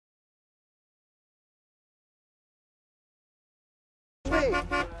Hey,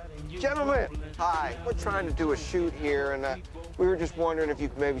 gentlemen. Hi. We're trying to do a shoot here, and we were just wondering if you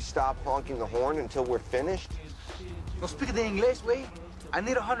could maybe stop honking the horn until we're finished. No speak the English, way. I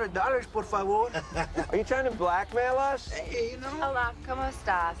need $100, por favor. Are you trying to blackmail us? Hey, you know. Hola, ¿cómo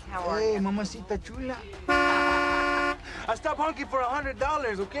estás? How are Hey, you? mamacita chula. I stop honking for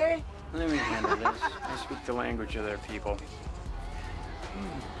 $100, okay? Let me handle this. I speak the language of their people.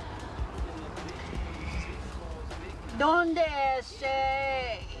 ¿Dónde es?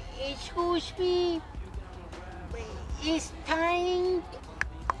 Excuse me. It's time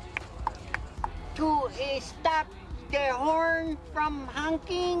to stop the horn from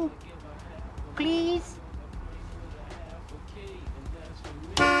honking, please.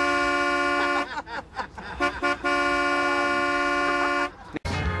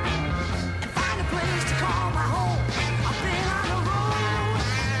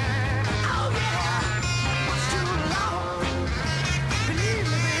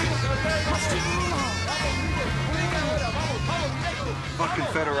 Fucking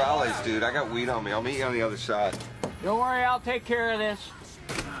federales, dude. I got weed on me. I'll meet you on the other side. Don't worry, I'll take care of this.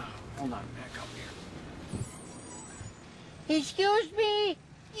 Hold on, back up here. Excuse me.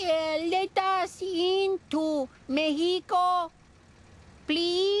 Let us into Mexico,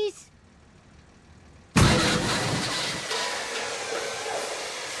 please.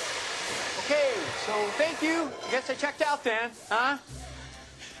 Okay, so thank you. I guess I checked out then, huh?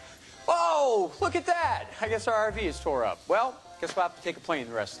 Oh, look at that. I guess our RV is tore up. Well, guess we'll have to take a plane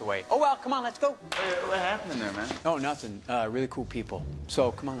the rest of the way. Oh, well, come on, let's go. What happened in there, man? Oh, nothing. Really cool people.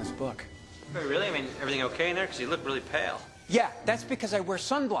 So, come on, let's book. Wait, really? I mean, everything okay in there? Because you look really pale. Yeah, that's because I wear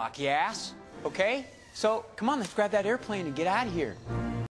sunblock, you ass. Okay? So, come on, let's grab that airplane and get out of here.